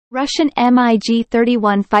Russian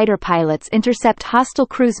MiG-31 fighter pilots intercept hostile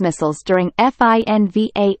cruise missiles during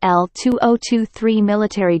Finval-2023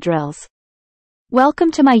 military drills.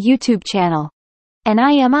 Welcome to my YouTube channel. And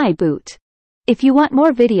I am iBoot. If you want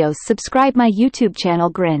more videos, subscribe my YouTube channel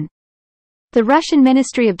Grin. The Russian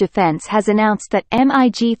Ministry of Defense has announced that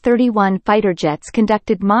MiG-31 fighter jets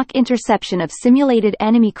conducted mock interception of simulated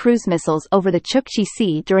enemy cruise missiles over the Chukchi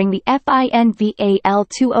Sea during the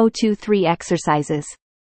Finval-2023 exercises.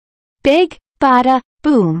 Big, bada,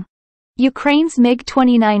 boom. Ukraine's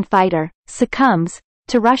MiG-29 fighter succumbs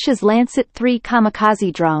to Russia's Lancet 3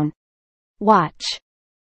 kamikaze drone. Watch.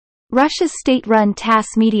 Russia's state-run TASS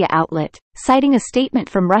media outlet, citing a statement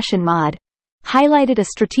from Russian MOD, highlighted a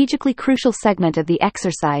strategically crucial segment of the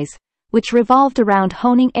exercise, which revolved around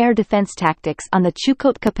honing air defense tactics on the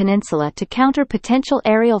Chukotka Peninsula to counter potential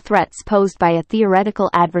aerial threats posed by a theoretical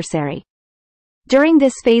adversary. During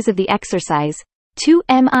this phase of the exercise, two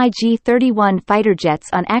MiG-31 fighter jets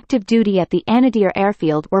on active duty at the Anadyr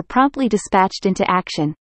airfield were promptly dispatched into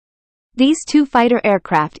action. These two fighter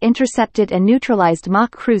aircraft intercepted and neutralized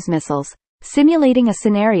mock cruise missiles, simulating a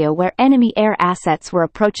scenario where enemy air assets were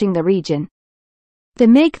approaching the region. The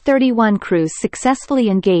MiG-31 crews successfully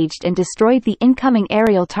engaged and destroyed the incoming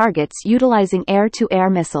aerial targets utilizing air-to-air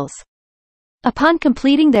missiles. Upon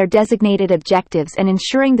completing their designated objectives and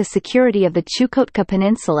ensuring the security of the Chukotka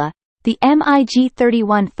Peninsula, the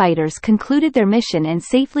MiG-31 fighters concluded their mission and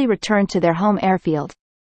safely returned to their home airfield.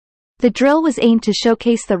 The drill was aimed to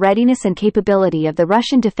showcase the readiness and capability of the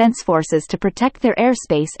Russian Defense Forces to protect their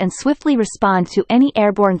airspace and swiftly respond to any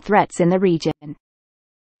airborne threats in the region.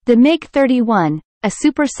 The MiG-31, a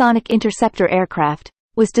supersonic interceptor aircraft,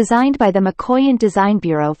 was designed by the Mikoyan Design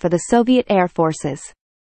Bureau for the Soviet Air Forces.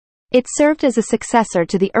 It served as a successor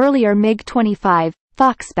to the earlier MiG-25,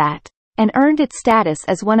 Foxbat, and earned its status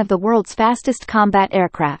as one of the world's fastest combat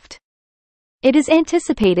aircraft. It is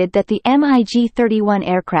anticipated that the MiG-31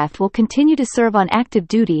 aircraft will continue to serve on active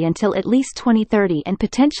duty until at least 2030 and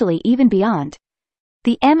potentially even beyond.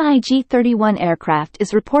 The MiG-31 aircraft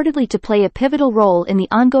is reportedly to play a pivotal role in the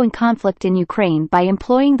ongoing conflict in Ukraine by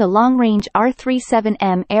employing the long-range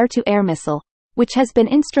R-37M air-to-air missile, which has been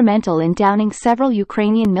instrumental in downing several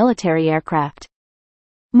Ukrainian military aircraft.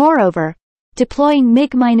 Moreover, deploying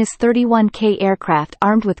MiG-31K aircraft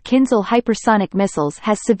armed with Kinzhal hypersonic missiles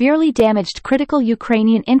has severely damaged critical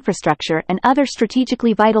Ukrainian infrastructure and other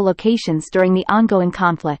strategically vital locations during the ongoing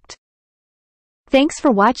conflict. Thanks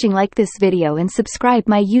for watching. Like this video and subscribe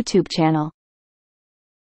my YouTube channel.